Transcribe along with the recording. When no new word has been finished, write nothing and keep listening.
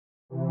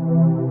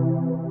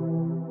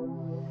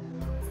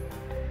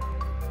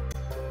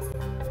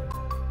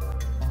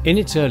In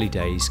its early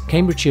days,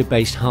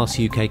 Cambridgeshire-based Haas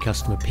UK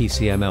customer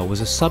PCML was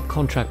a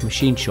subcontract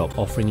machine shop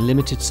offering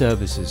limited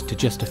services to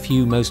just a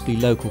few mostly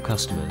local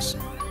customers.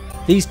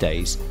 These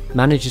days,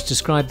 managers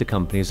describe the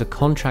company as a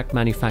contract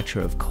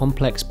manufacturer of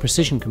complex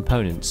precision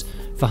components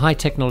for high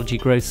technology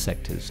growth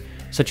sectors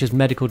such as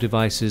medical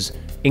devices,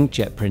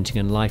 inkjet printing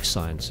and life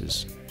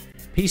sciences.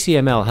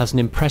 PCML has an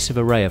impressive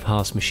array of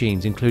Haas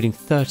machines including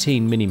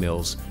 13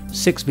 mini-mills,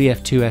 6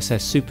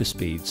 VF-2SS Super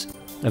Speeds,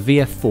 a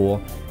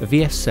VF4, a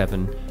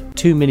VF7,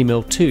 2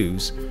 mini-mill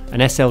 2s, an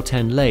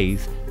SL10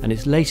 lathe and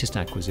its latest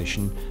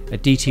acquisition, a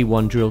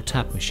DT1 drill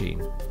tap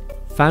machine.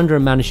 Founder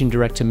and Managing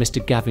Director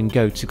Mr. Gavin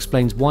Goetz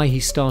explains why he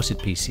started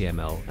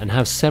PCML and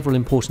how several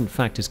important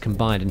factors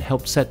combined and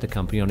helped set the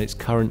company on its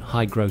current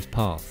high growth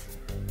path.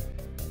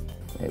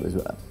 It was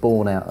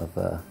born out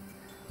of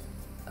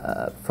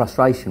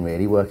frustration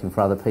really, working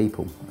for other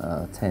people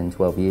 10,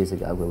 12 years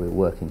ago where we were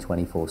working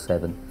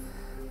 24/7,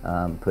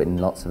 putting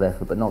in lots of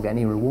effort but not getting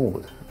any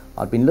reward.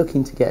 I'd been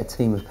looking to get a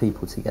team of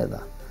people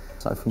together.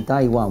 So from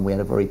day one we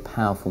had a very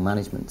powerful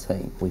management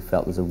team. We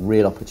felt there was a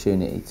real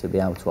opportunity to be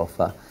able to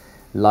offer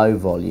low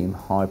volume,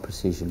 high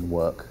precision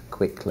work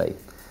quickly.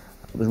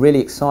 I was really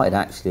excited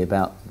actually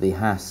about the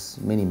Haas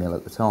mini mill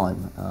at the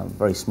time,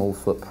 very small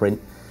footprint.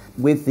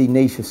 With the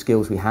niche of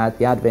skills we had,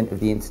 the advent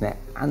of the internet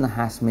and the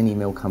Haas mini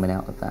mill coming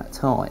out at that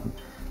time,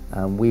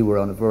 we were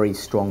on a very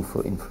strong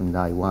footing from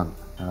day one.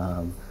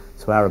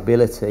 So our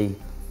ability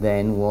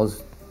then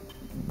was,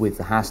 with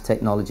the Haas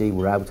technology,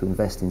 we're able to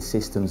invest in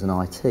systems and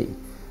IT,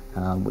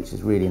 which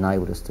has really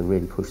enabled us to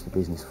really push the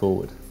business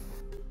forward.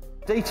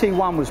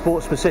 DT1 was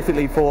bought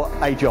specifically for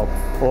a job,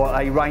 or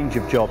a range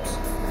of jobs,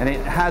 and it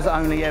has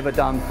only ever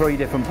done 3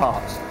 different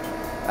parts.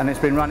 And it's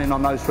been running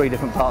on those 3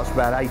 different parts for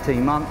about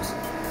 18 months.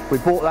 We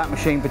bought that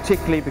machine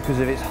particularly because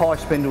of its high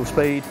spindle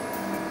speed.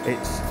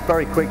 It's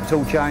very quick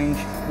tool change.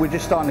 We're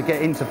just starting to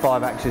get into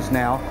 5-axis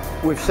now.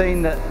 We've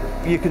seen that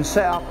you can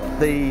set up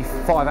the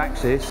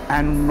 5-axis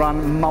and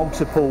run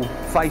multiple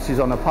faces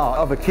on a part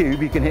of a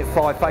cube. You can hit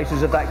 5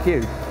 faces of that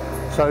cube.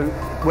 So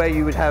where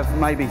you would have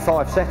maybe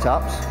 5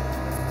 setups,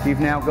 you've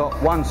now got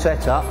 1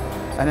 setup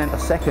and then a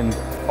second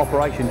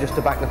operation just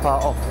to back the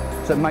part off.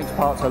 So it makes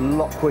parts a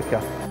lot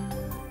quicker.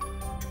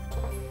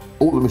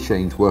 All the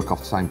machines work off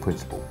the same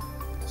principle.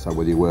 So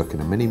whether you work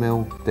in a mini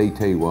mill,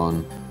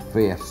 DT1,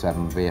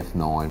 VF7,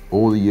 VF9,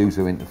 all the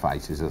user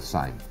interfaces are the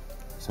same.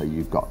 So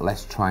you've got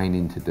less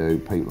training to do,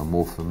 people are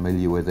more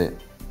familiar with it.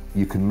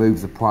 You can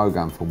move the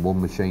program from one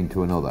machine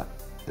to another.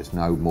 There's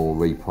no more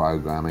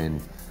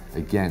reprogramming.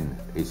 Again,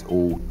 it's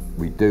all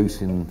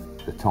reducing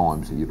the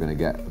times that you're going to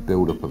get a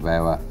build-up of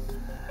error,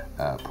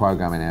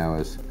 programming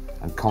errors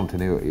and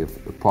continuity of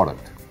the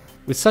product.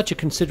 With such a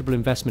considerable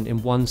investment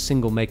in one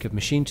single make of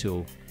machine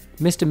tool,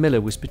 Mr. Miller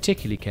was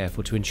particularly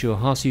careful to ensure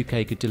Haas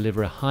UK could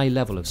deliver a high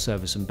level of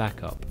service and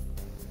backup.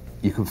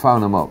 You can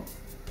phone them up,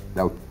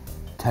 they'll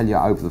tell you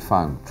over the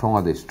phone,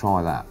 try this,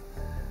 try that.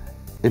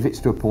 If it's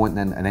to a point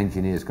then an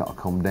engineer's got to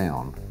come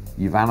down,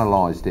 you've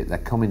analysed it, they're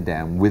coming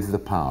down with the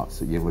parts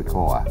that you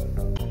require.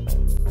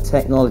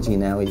 Technology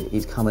now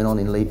is coming on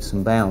in leaps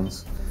and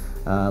bounds.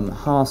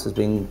 Haas has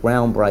been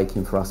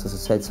groundbreaking for us, as I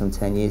said, some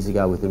 10 years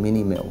ago with the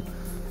mini mill.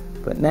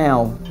 But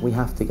now we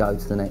have to go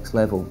to the next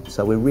level.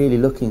 So we're really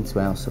looking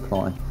to our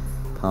supply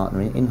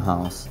partner in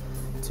Haas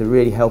to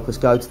really help us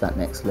go to that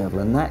next level.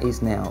 And that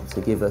is now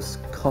to give us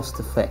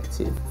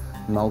cost-effective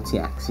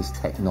multi-axis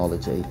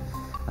technology.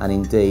 And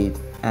indeed,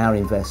 our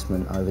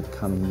investment over the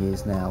coming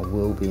years now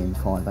will be in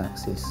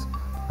 5-axis.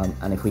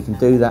 And if we can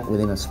do that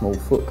within a small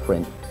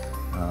footprint,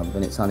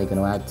 then it's only going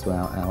to add to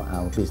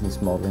our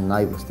business model and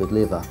enable us to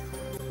deliver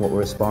what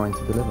we're aspiring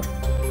to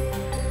deliver.